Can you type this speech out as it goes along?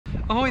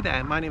Ahoy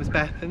there, my name is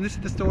Beth and this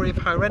is the story of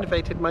how I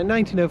renovated my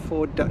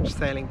 1904 Dutch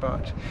sailing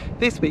barge.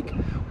 This week,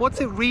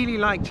 what's it really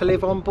like to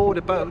live on board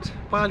a boat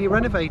while you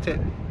renovate it?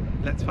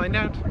 Let's find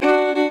out.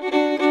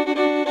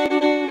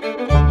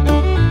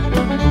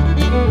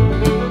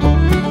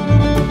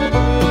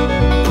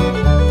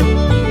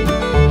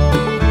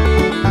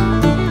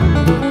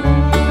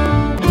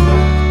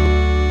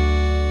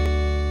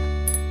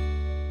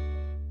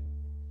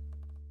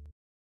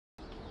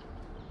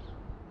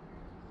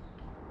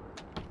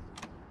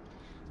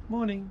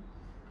 Morning.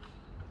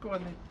 Go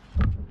on then.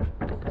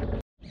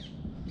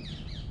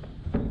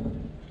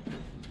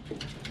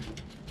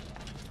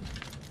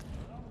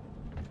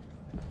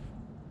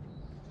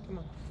 Come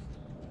on.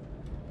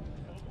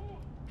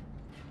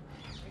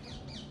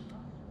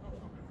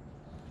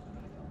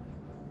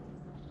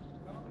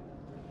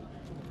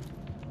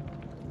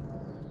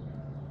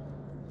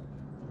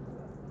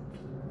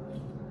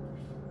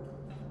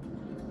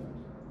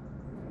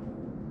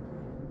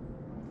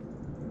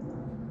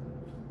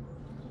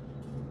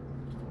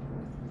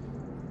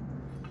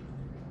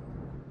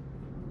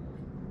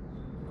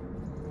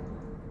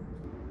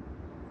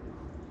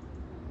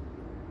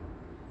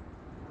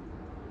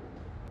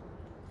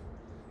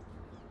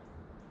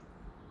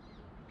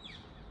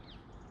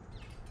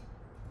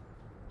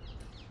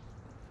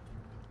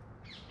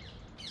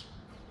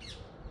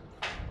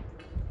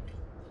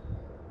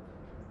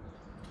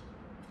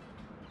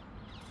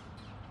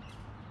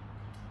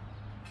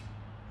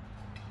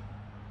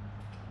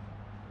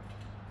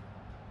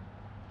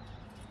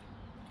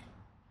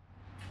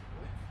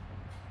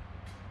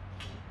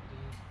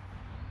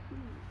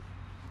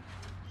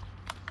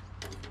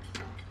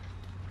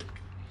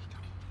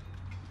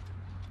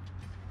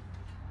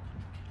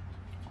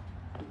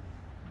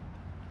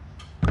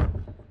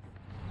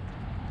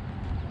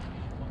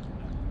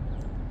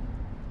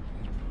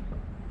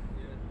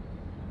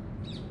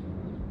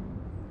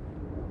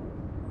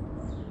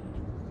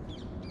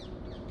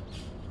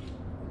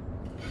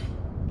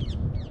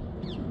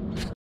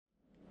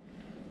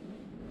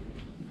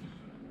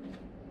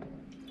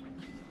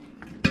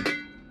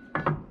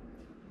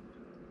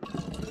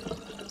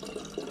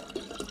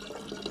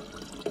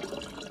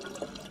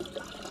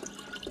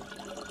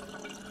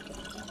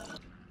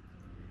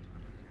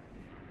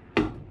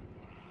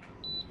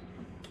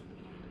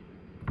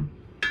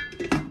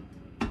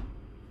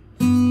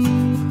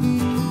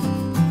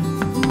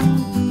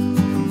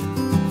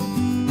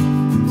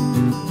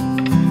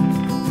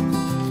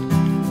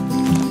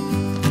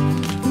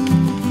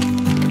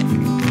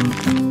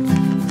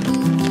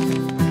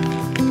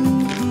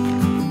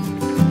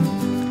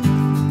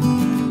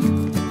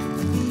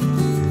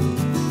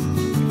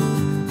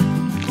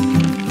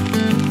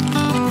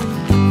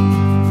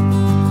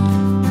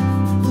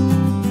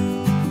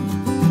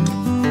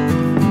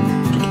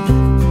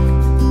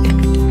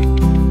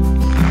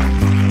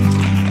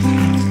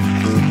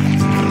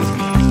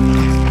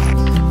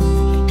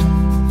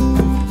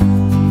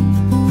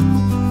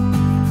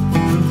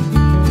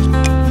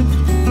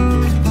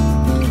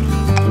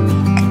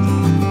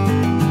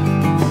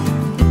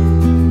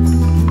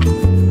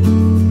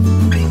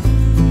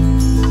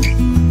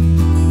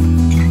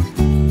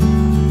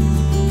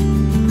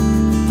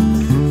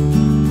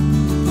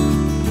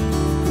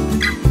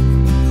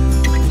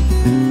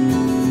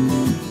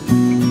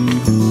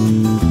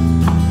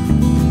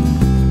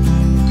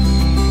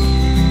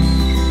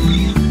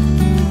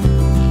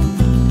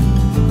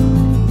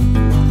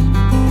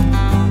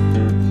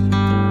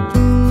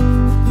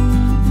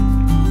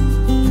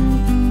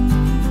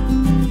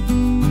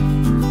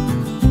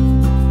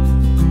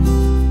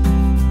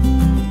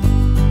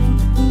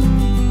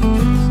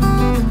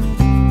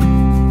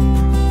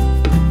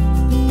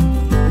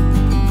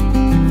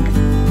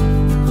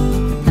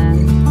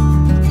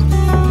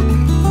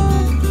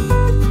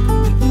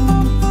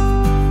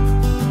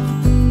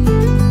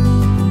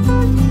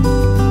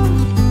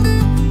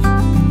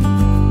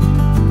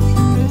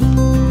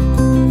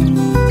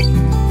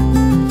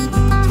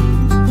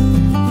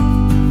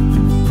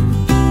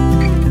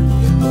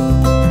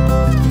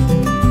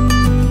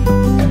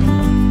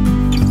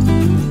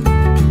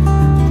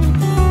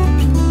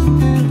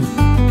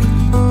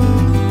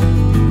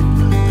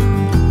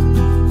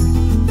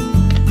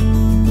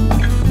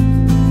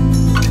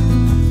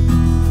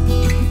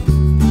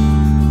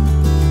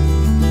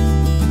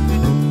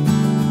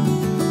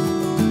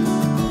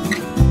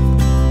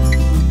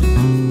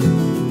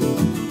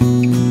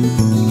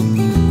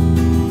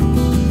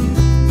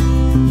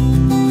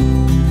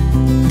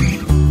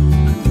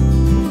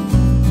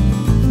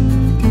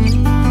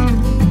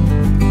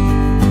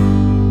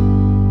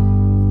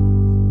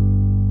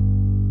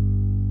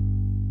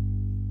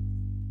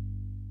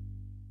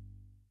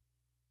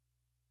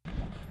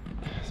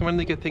 So one of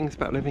the good things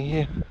about living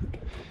here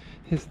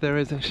is there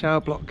is a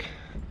shower block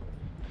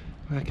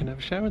where I can have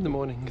a shower in the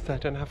morning because I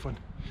don't have one.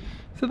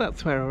 So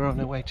that's where we're on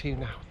our way to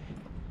now.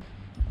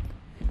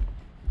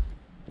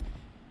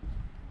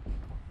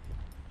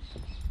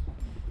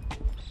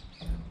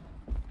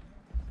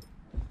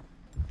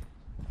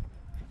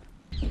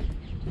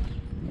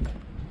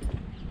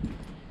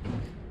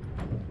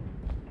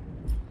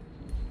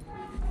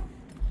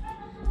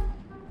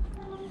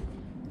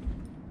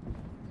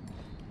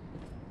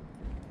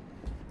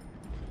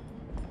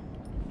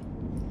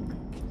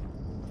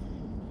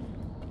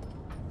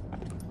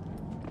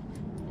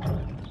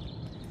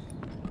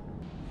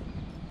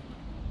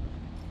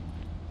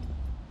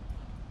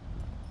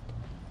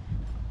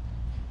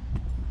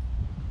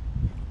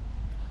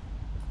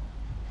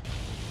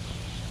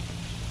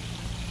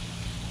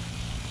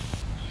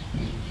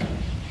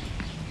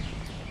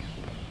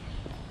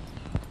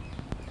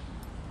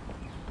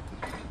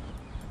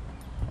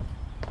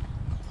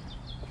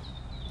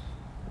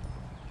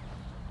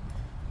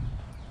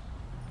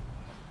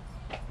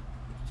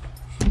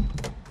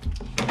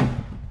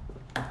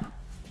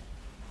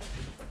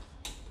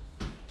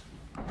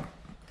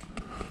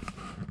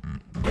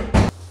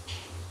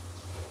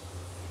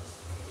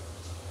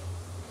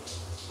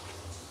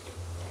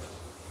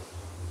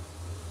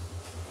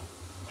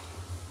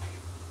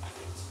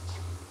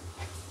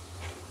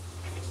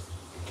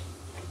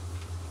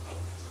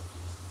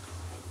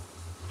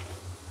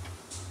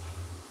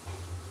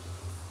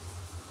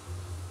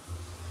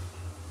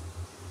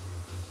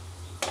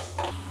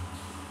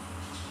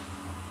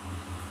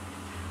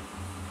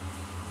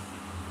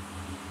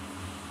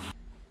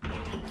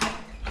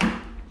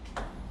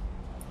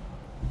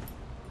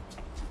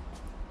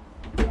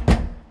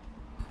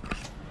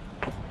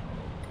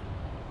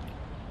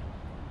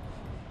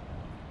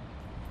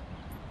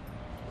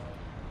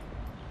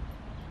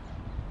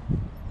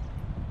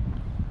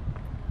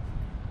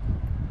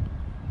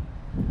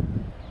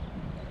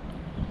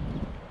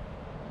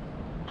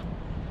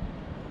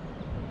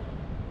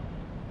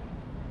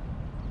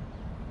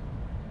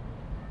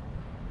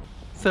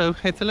 So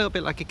it's a little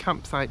bit like a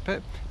campsite,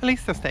 but at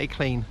least I stay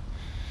clean.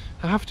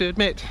 I have to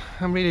admit,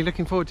 I'm really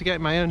looking forward to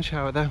getting my own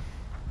shower though.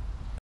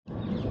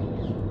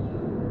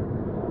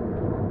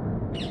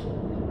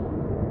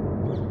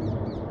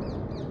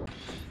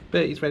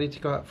 Bertie's ready to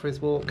go out for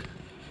his walk.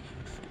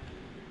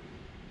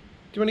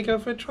 Do you want to go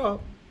for a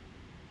trot?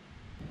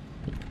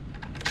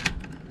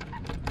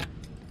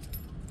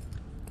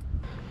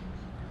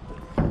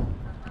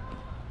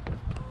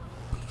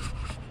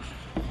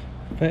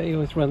 Bertie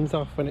always runs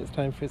off when it's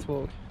time for his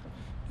walk.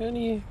 Why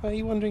are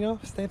you wandering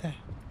off? Stay there.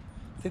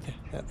 Stay there.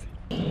 That's it.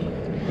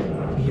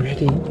 Are you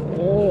ready?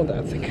 Oh,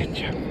 that's a good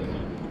jump.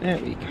 There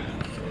we go.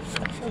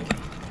 Come on.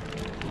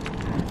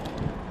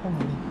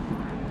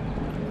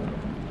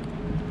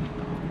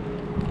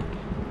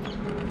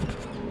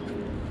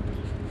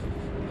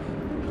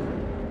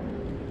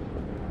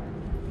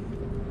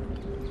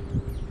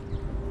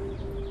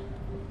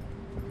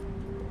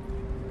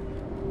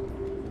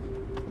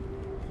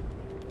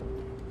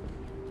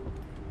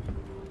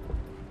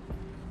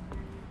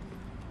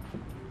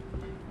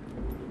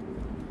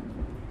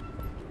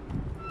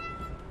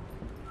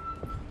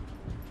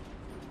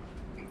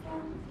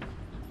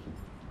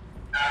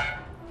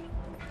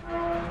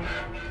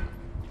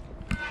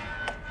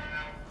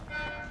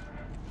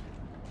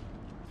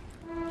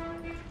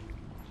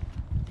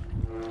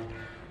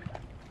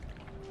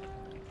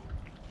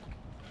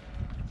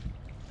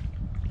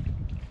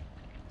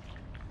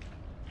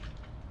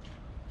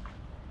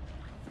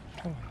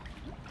 Come on.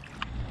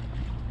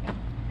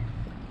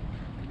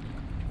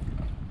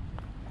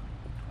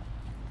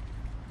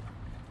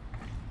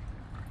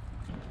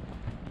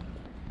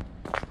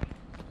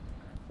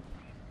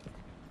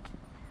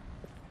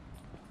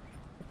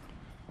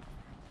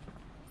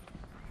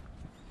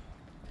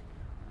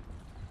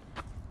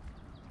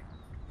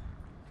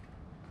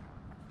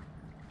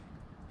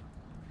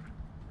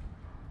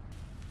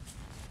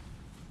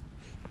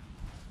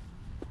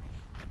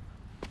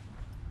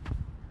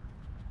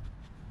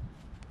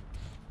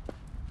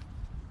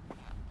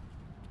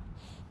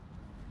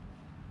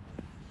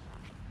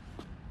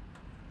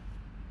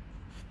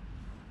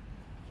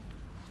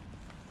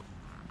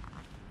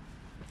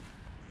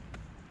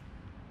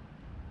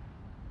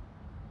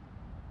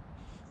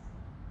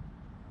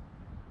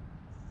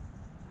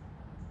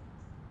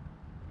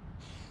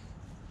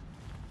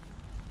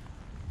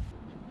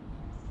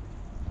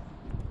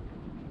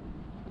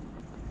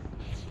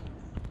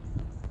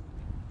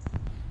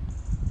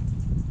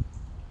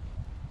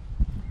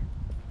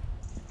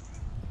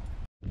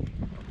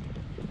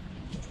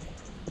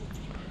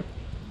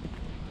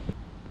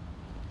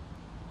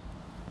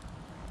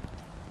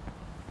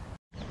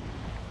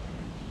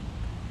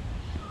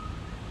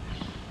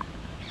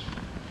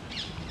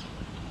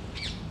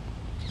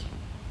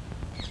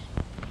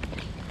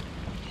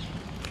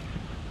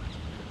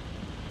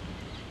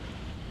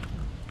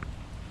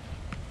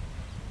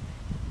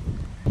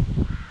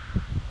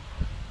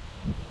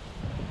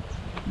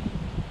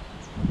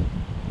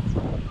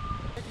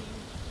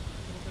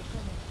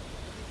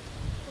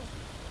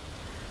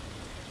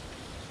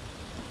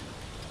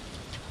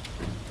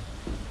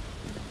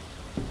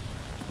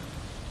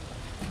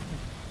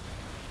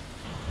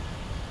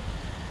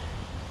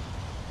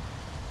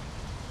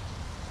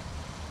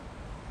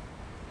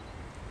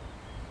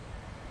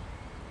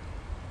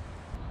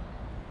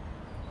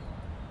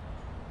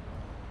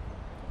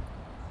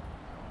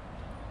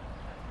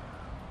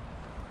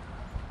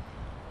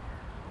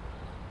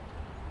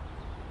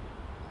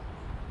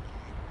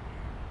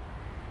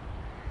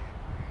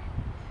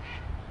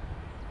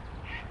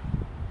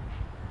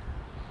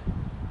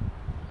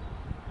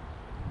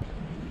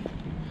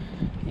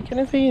 Can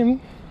I see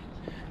him?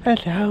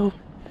 Hello.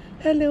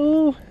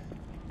 Hello.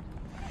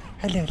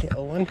 Hello,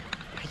 little one.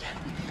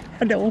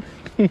 Hello.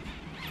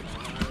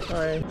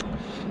 Sorry.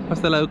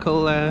 That's the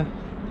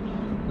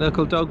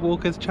local dog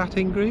walkers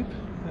chatting group.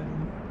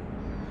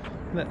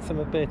 Met some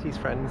of Bertie's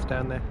friends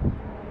down there.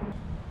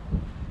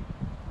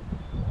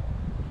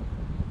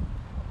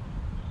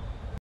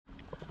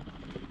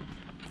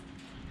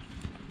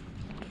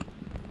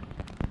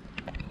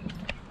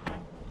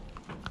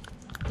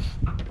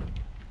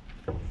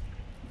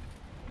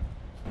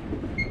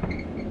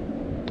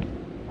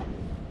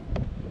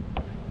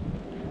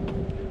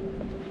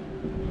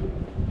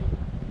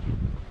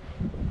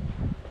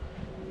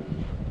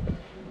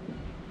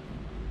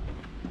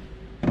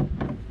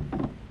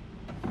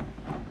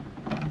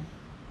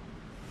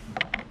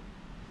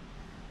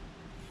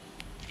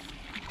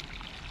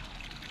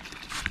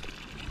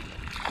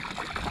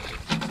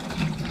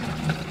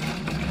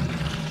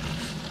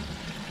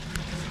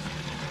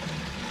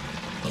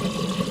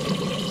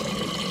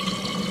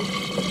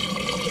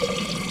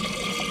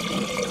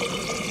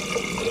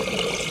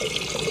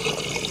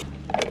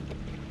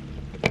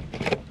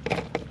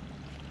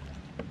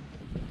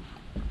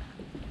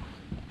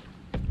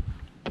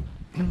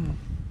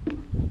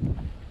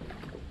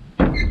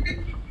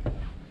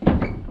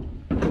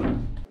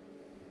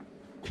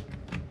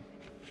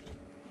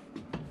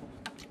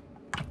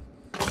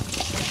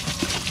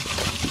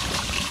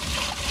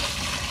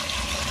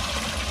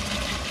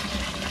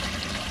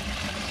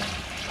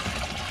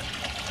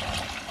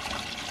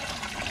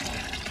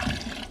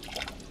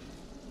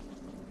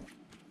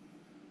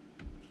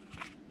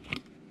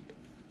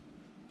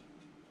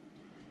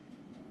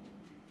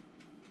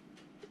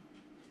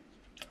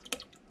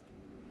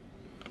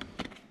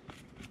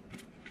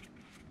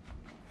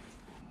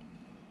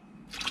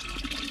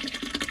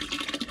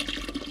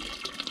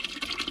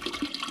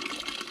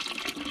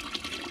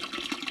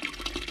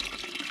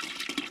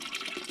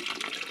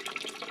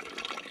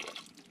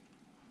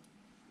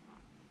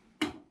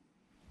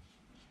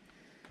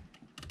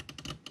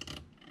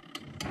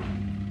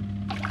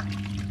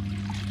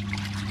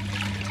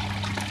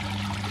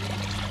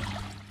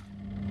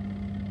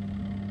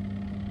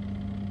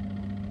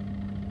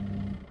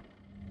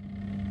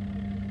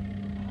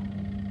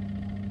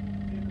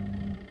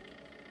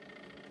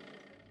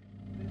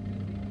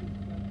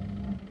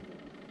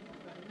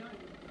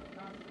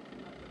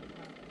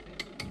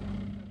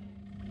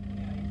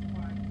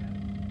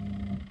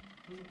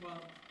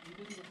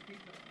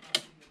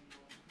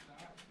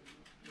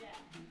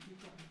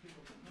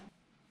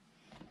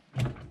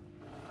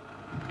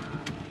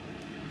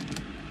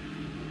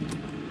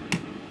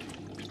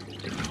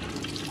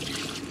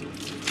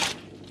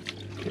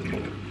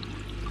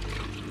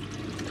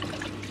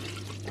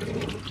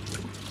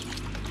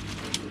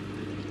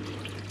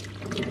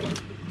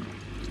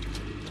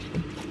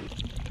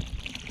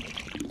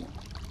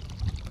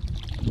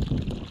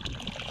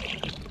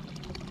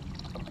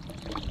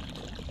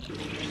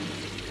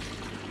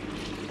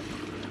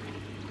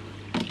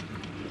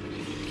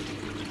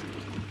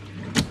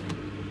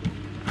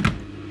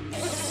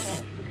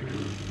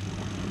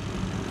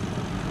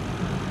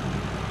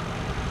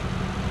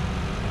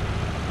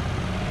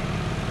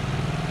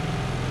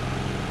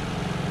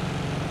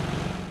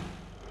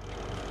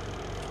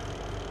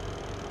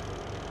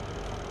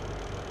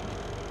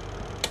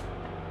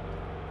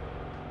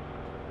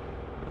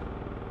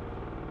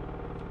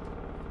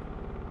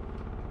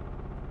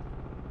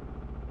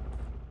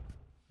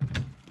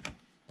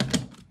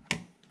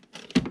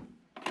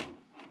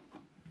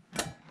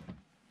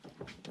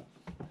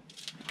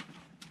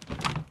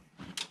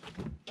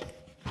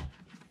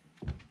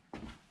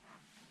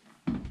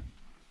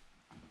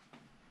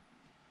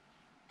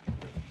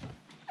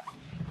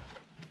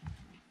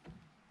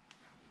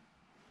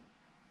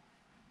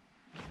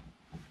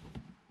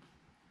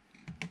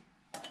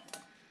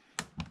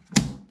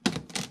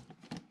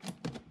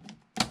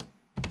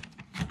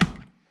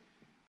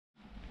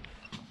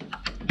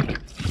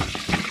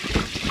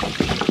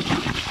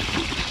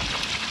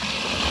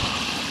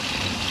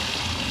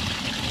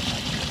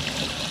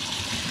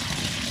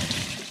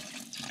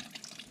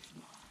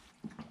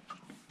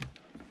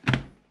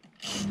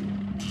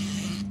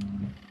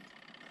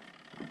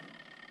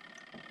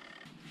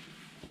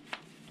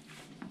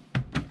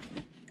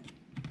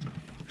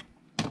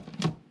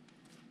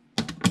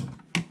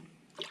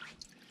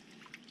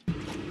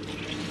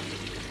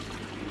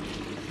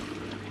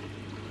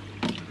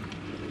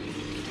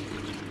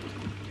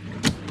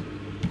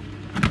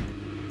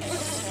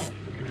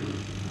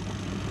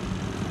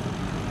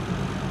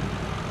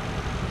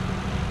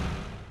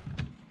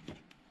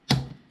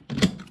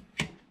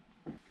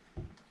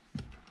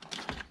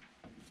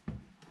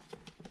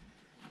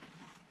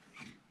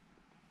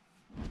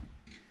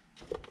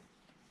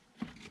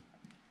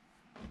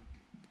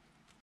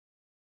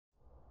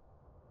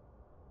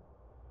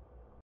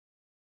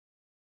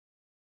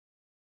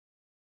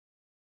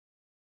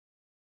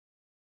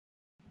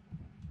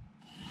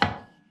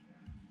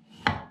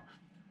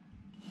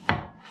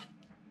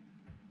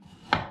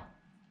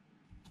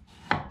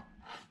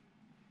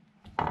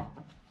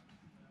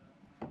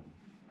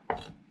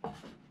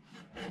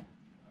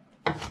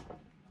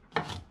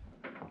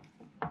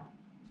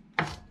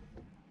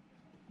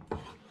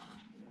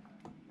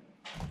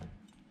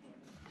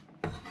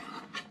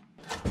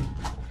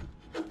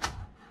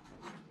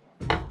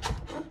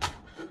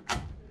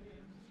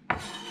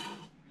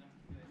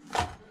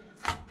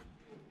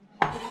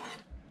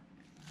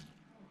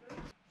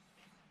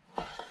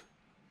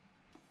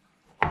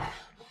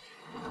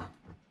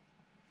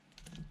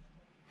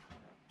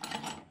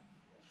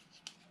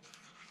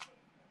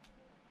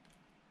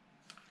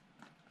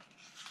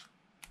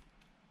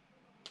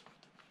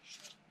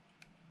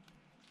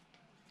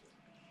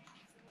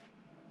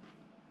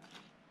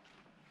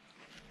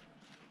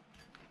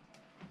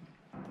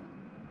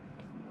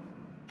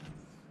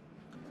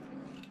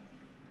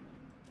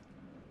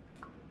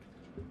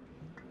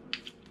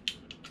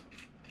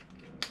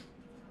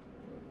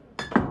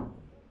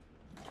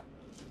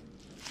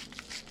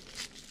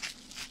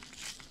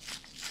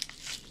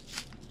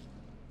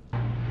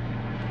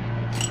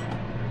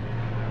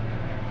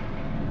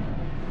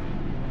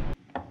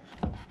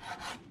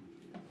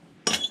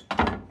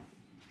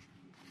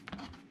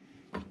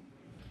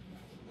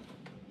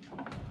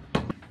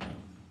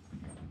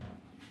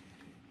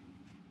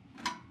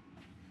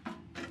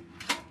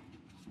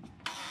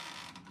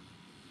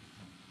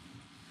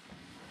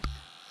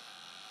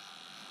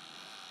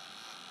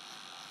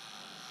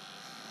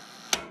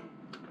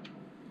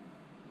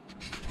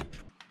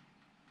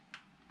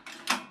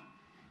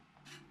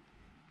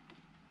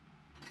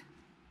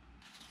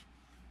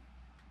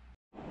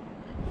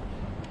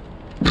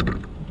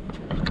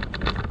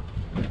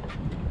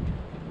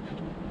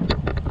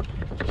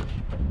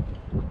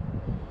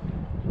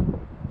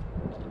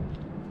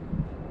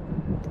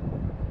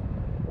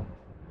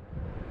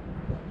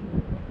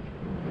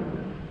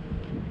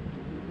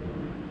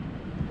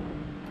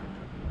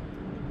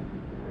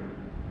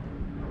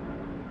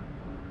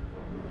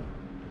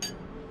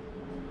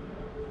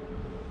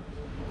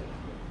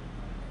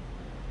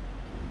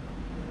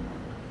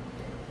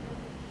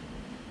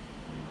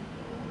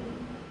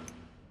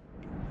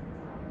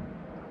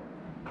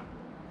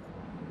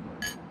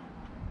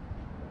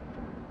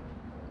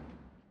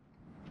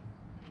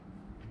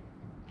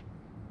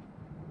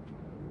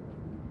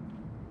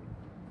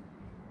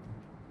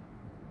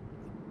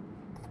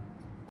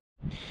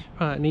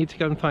 Right, I need to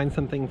go and find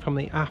something from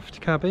the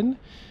aft cabin.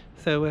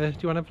 So do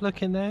you want to have a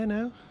look in there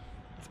now?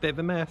 It's a bit of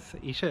a mess.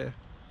 Are you sure?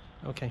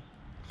 Okay.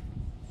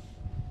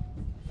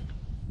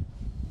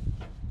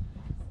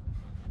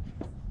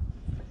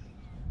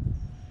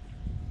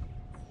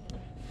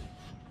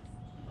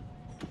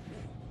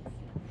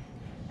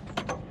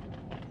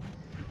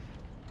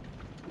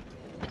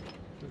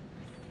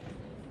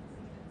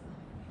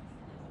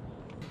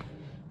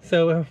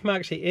 So I'm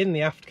actually in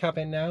the aft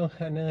cabin now,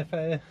 and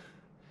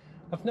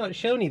I've not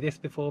shown you this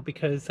before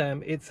because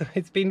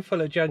it's been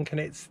full of junk, and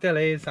it still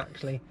is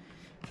actually.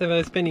 So if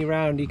I spin you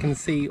around, you can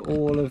see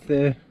all of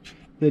the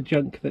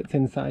junk that's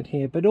inside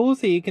here, but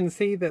also you can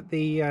see that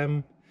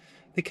the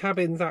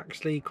cabin's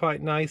actually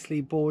quite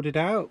nicely boarded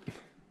out,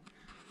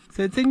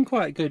 so it's in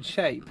quite good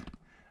shape.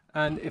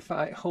 And if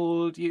I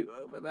hold you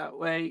over that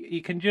way,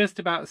 you can just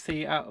about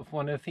see out of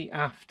one of the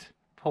aft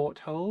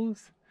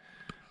portholes.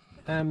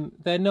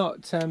 They're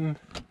not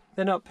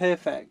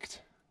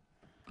perfect.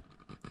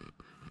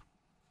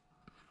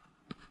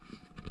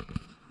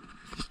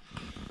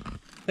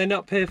 They're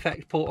not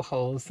perfect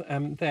portholes.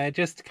 They're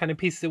just kind of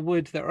pieces of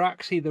wood that are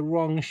actually the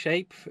wrong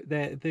shape.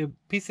 The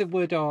pieces of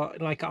wood are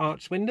like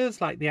arched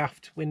windows, like the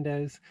aft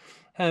windows,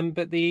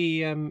 but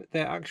the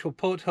actual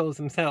portholes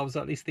themselves,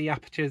 or at least the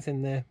apertures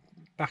in the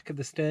back of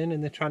the stern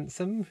and the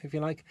transom, if you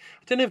like.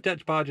 I don't know if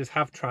Dutch barges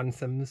have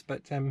transoms,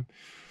 but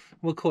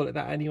we'll call it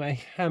that anyway.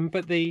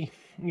 But the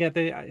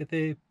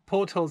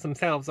portholes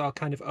themselves are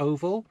kind of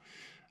oval,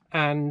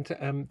 and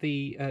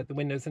the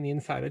windows on the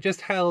inside are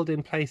just held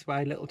in place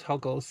by little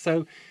toggles.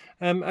 So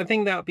I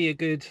think that would be a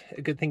good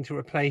thing to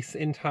replace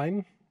in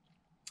time.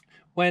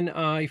 When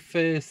I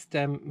first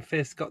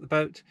got the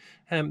boat,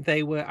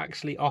 they were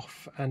actually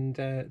off, and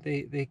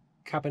the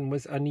cabin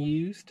was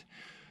unused.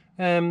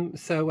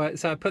 So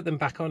I put them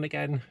back on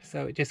again,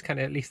 so it just kind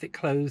of, at least it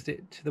closed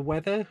it to the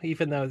weather,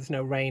 even though there's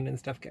no rain and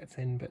stuff gets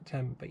in.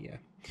 But yeah.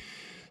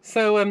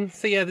 So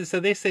yeah. So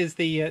this is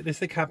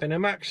the cabin.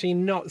 I'm actually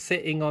not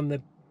sitting on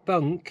the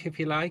bunk, if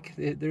you like.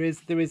 There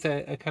is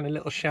a kind of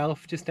little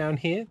shelf just down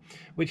here,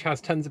 which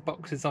has tons of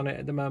boxes on it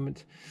at the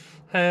moment.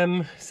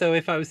 So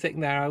if I was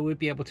sitting there, I would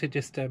be able to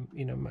just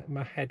you know,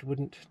 my head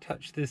wouldn't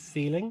touch the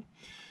ceiling.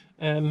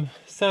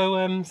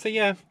 So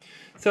yeah,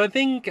 so I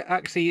think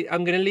actually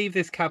I'm going to leave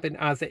this cabin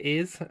as it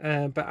is,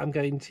 but I'm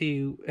going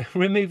to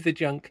remove the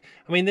junk.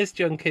 I mean, this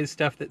junk is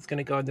stuff that's going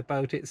to go on the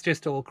boat. It's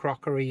just all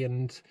crockery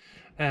and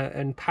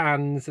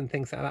pans and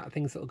things like that,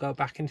 things that will go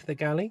back into the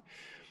galley.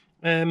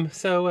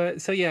 So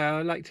yeah,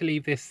 I like to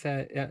leave this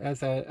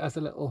as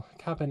a little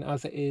cabin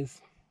as it is.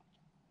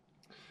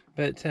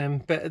 But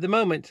at the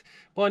moment,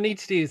 what I need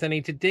to do is I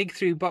need to dig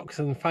through boxes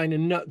and find a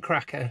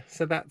nutcracker.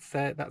 So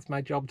that's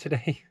my job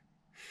today.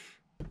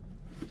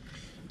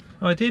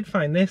 I did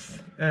find this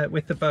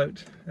with the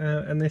boat,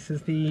 and this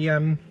is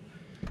the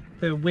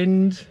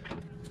wind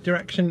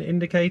direction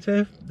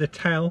indicator, the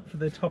tail for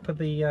the top of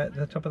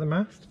the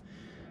mast.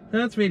 And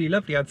that's really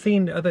lovely. I'd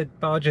seen other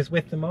barges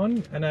with them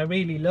on, and I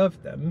really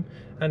loved them.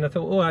 And I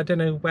thought, oh, I don't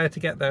know where to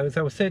get those.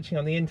 I was searching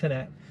on the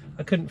internet,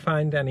 I couldn't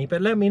find any.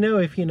 But let me know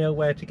if you know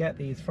where to get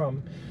these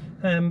from.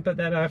 But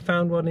then I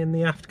found one in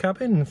the aft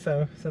cabin,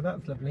 so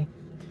that's lovely.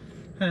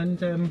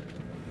 And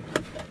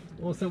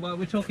also, while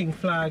we're talking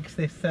flags,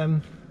 this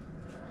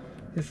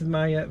is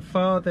my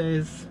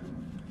father's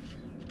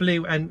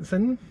blue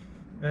ensign,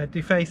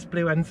 defaced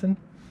blue ensign,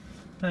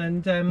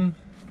 and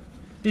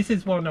this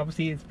is one,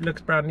 obviously it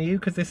looks brand new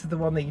because this is the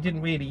one that he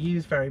didn't really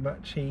use very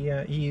much. He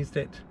used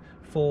it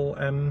for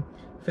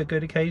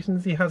good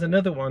occasions. He has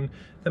another one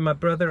that my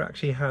brother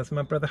actually has.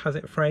 My brother has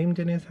it framed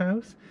in his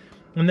house,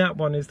 and that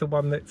one is the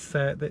one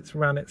that's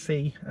ran at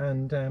sea,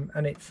 and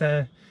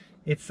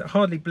it's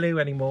hardly blue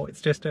anymore.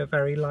 It's just a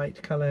very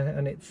light colour,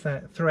 and it's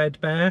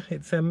threadbare.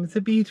 It's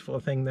a beautiful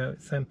thing though.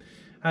 It's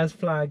as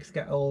flags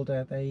get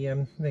older, they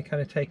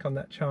kind of take on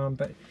that charm.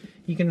 But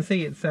you can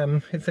see it's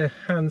a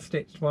hand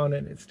stitched one,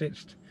 and it's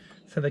stitched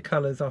so the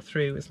colours are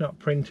through. It's not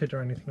printed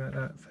or anything like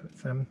that. So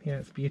it's yeah,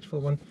 it's a beautiful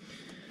one.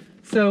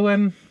 So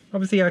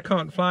obviously I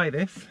can't fly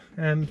this,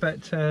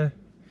 but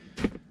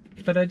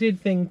I did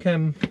think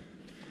on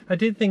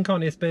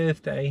his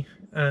birthday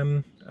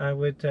I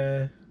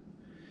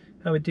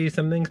would do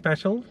something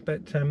special,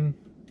 but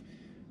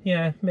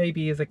yeah,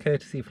 maybe as a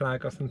courtesy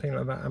flag or something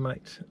like that. I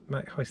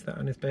might hoist that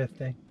on his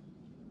birthday.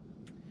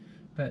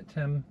 But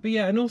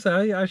yeah, and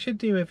also I should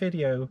do a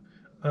video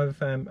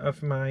of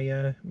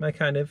my my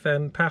kind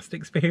of past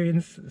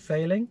experience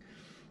sailing.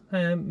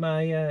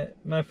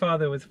 My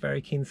father was a very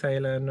keen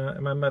sailor, and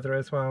my mother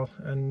as well,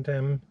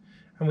 and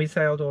we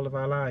sailed all of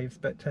our lives.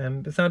 But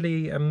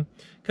sadly, a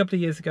couple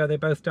of years ago, they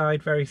both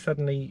died very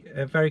suddenly,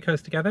 very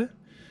close together.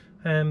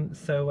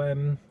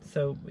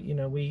 So you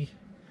know,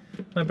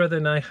 my brother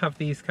and I have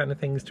these kind of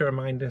things to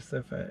remind us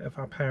of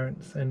our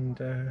parents, and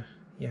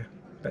yeah.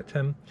 But it's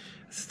a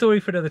story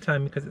for another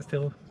time, because it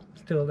still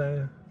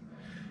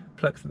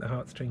plucks at the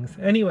heartstrings.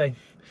 Anyway,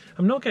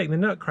 I'm not getting the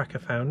nutcracker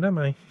found, am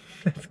I?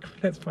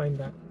 Let's find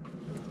that.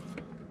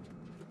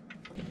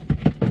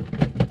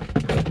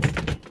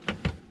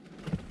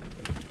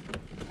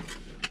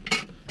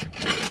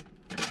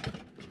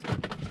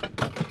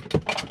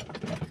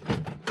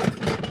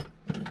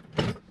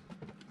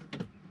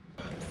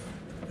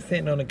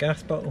 sitting on a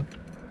gas bottle.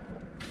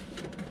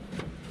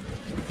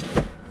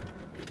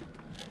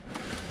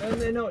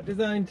 And they're not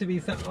designed to be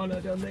sat on,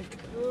 I don't think.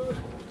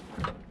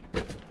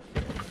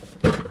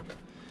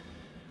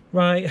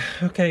 Right,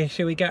 okay,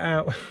 shall we get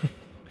out?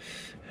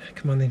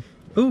 Come on then.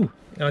 Ooh,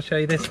 I'll show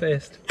you this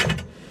first.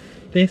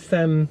 This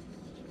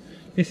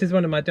is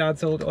one of my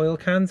dad's old oil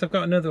cans. I've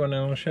got another one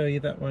and I'll show you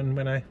that one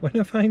when I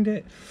find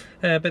it.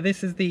 But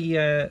this is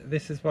the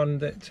this is one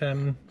that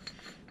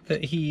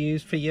that he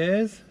used for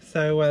years.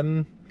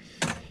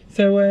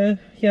 So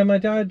yeah, my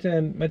dad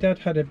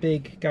had a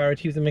big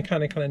garage. He was a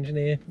mechanical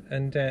engineer,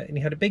 and he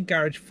had a big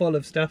garage full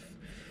of stuff.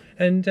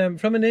 And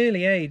from an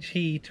early age,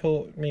 he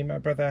taught me and my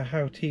brother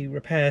how to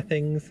repair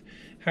things,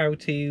 how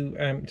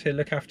to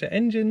look after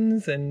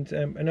engines, and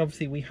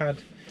obviously we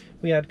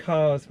had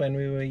cars when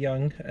we were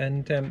young,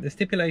 and the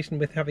stipulation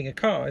with having a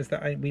car is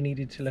that we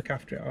needed to look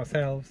after it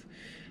ourselves.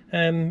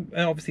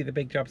 Obviously the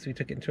big jobs we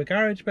took it into a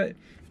garage, but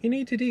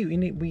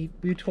we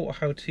were taught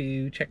how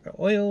to check the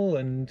oil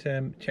and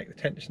check the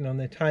tension on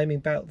the timing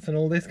belts and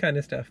all this kind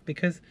of stuff,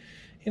 because,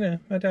 you know,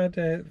 my dad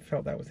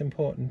felt that was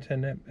important.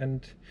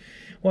 And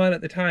while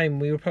at the time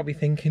we were probably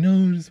thinking,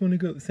 oh, I just want to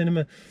go to the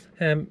cinema,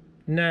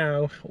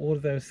 now all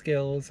of those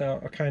skills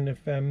are kind of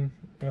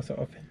are sort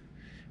of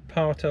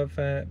part of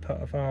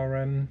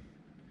our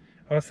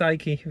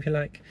psyche, if you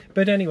like.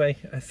 But anyway,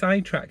 a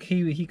sidetrack.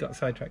 He got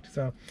sidetracked as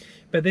well.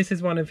 But this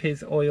is one of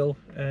his oil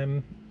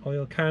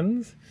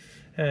cans.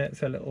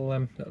 It's a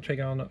little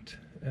trigger. I'll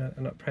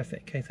not press it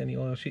in case any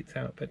oil shoots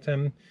out. But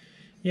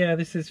yeah,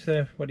 this is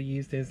what he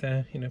used is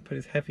you know, put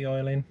his heavy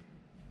oil in.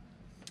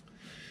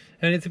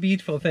 And it's a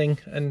beautiful thing.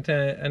 And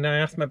I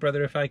asked my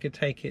brother if I could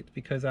take it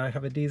because I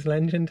have a diesel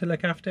engine to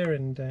look after,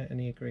 and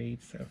he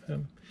agreed. So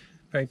I'm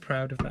very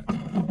proud of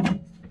that.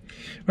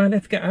 Right,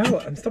 let's get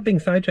out. I'm stop being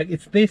sidetracked.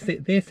 This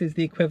is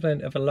the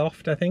equivalent of a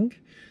loft, I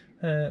think,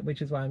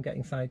 which is why I'm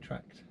getting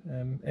sidetracked.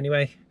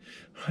 Anyway,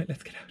 right,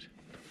 let's get out.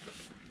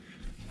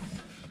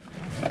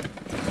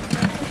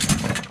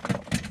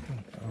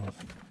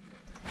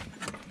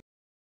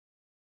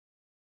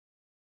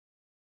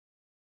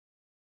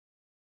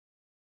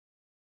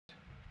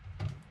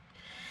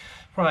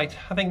 Right,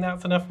 I think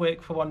that's enough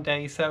work for one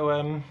day.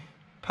 So,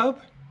 pub.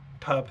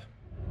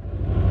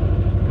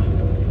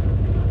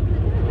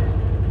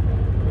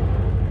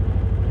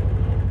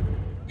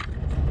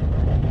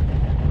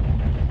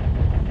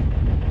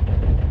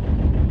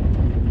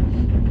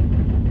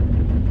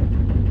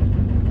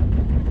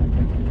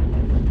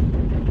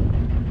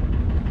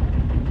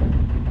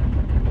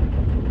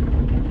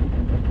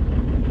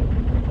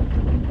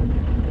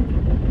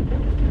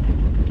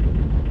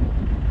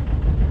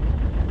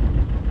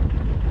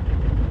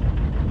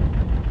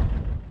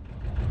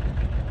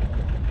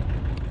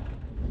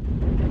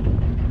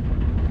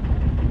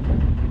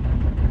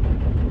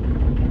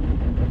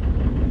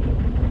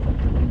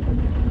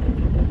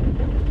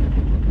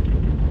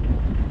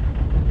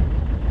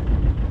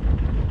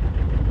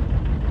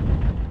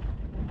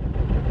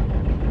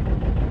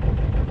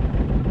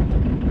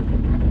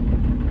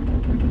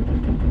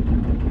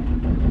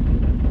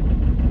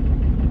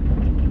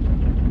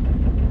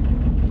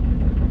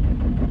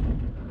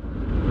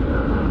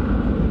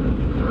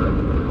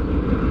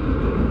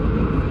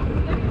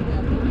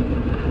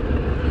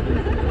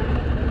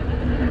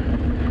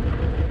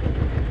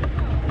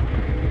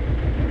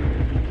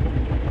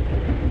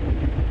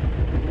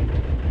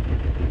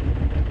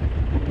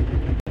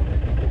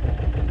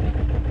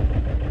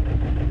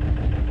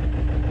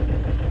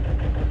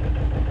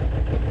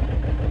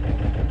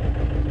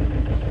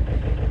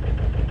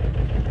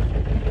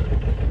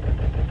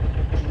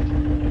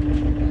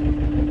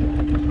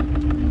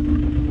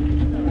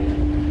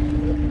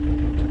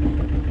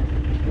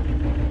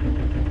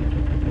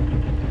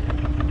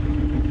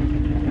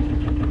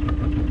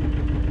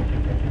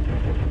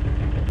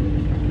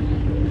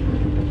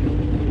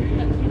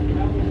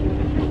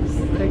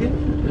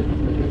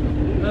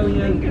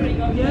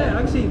 Yeah,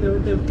 actually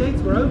the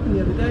gates were open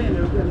the other day, and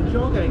the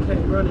jaw gate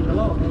came running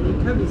along, and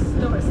he kept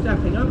started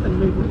stepping up and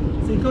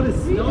moving. So he got to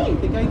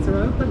stop. The gates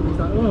are open. He's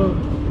like, oh,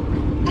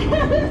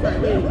 it's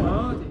like really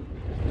hard.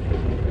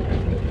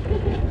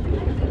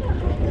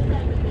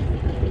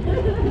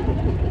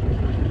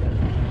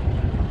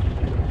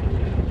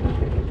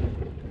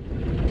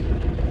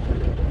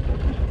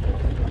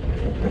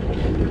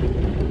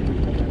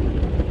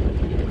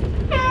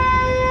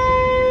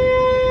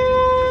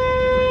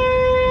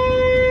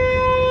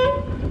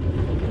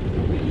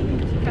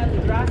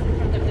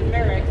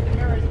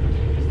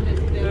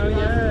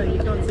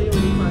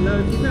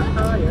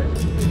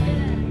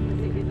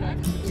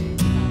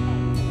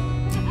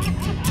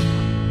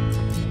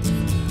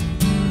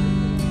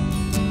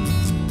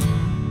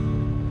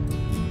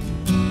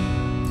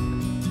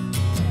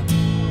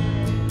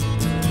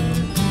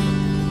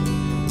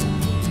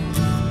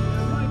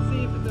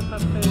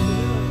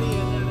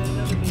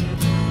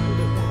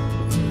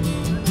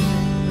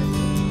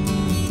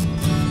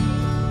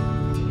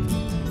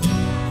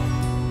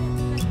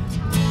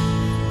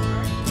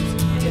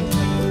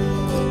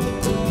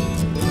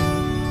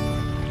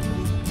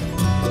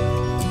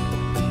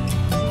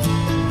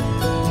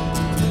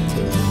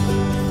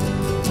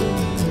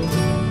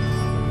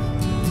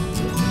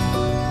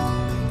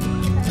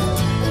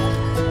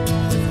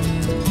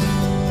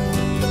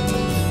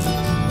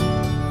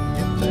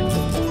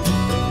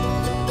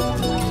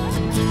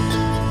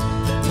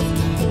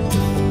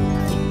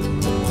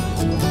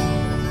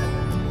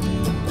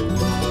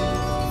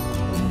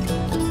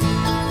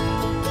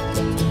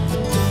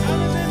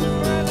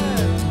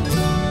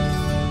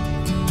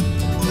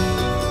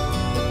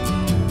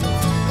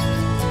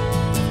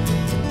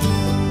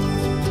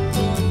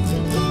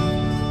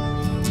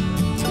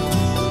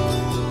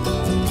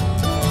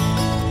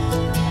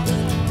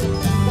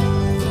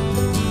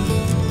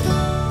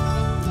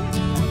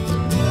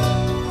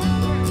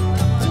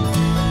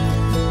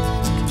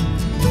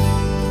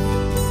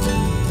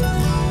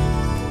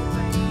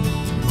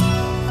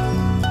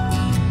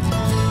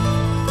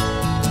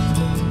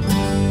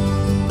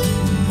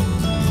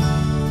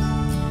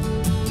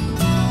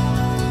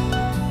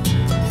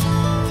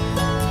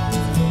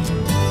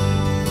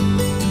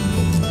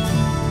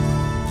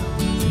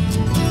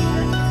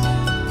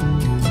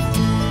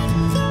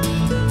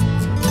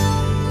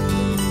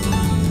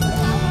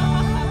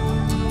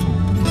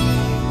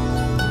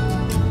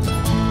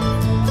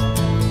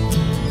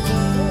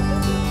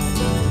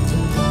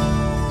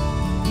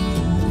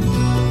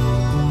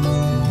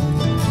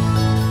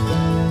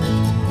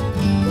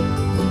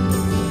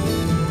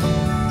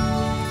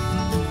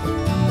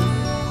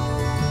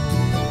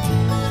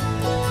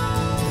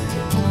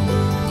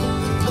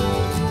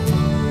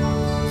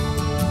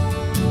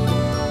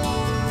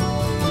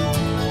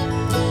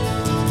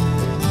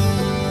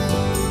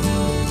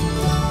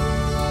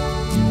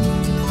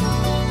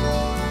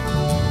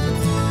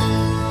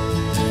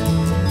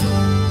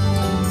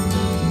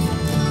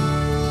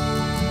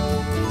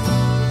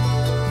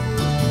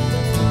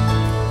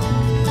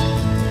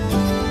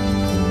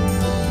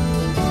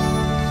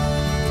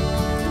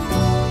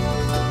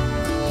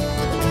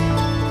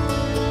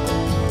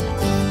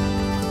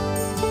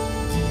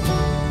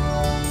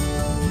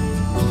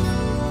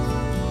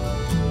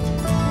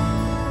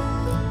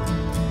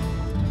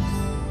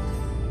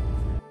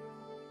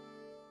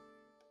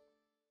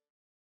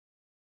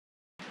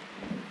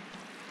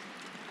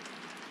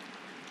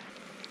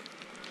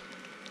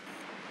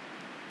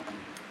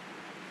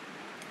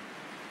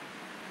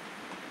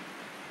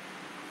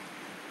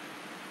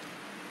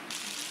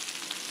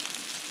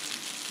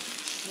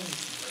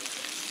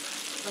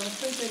 I'll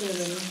put it in a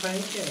little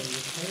blanket,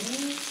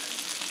 okay?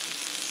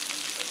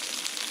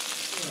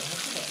 Oh, I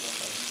forgot my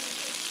blanket.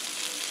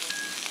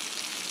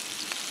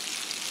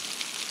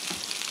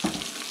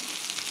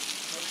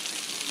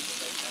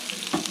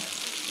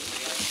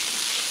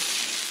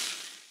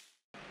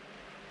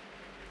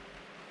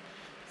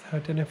 So I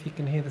don't know if you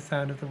can hear the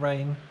sound of the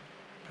rain,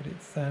 but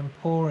it's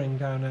pouring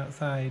down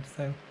outside,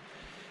 so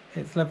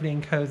it's lovely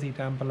and cozy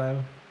down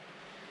below.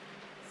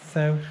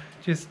 So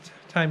just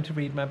time to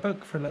read my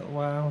book for a little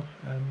while.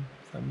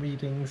 So I'm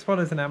reading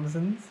Swallows and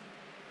Amazons,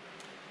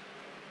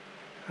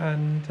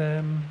 and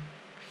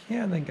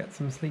yeah, and then get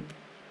some sleep.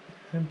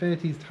 And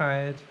Bertie's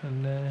tired,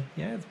 and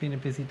yeah, it's been a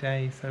busy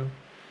day, so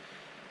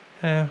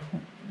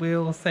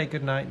we'll say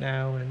goodnight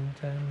now, and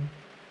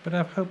but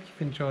I hope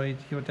you've enjoyed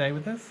your day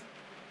with us,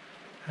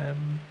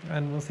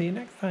 and we'll see you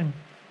next time.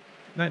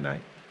 Night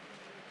night.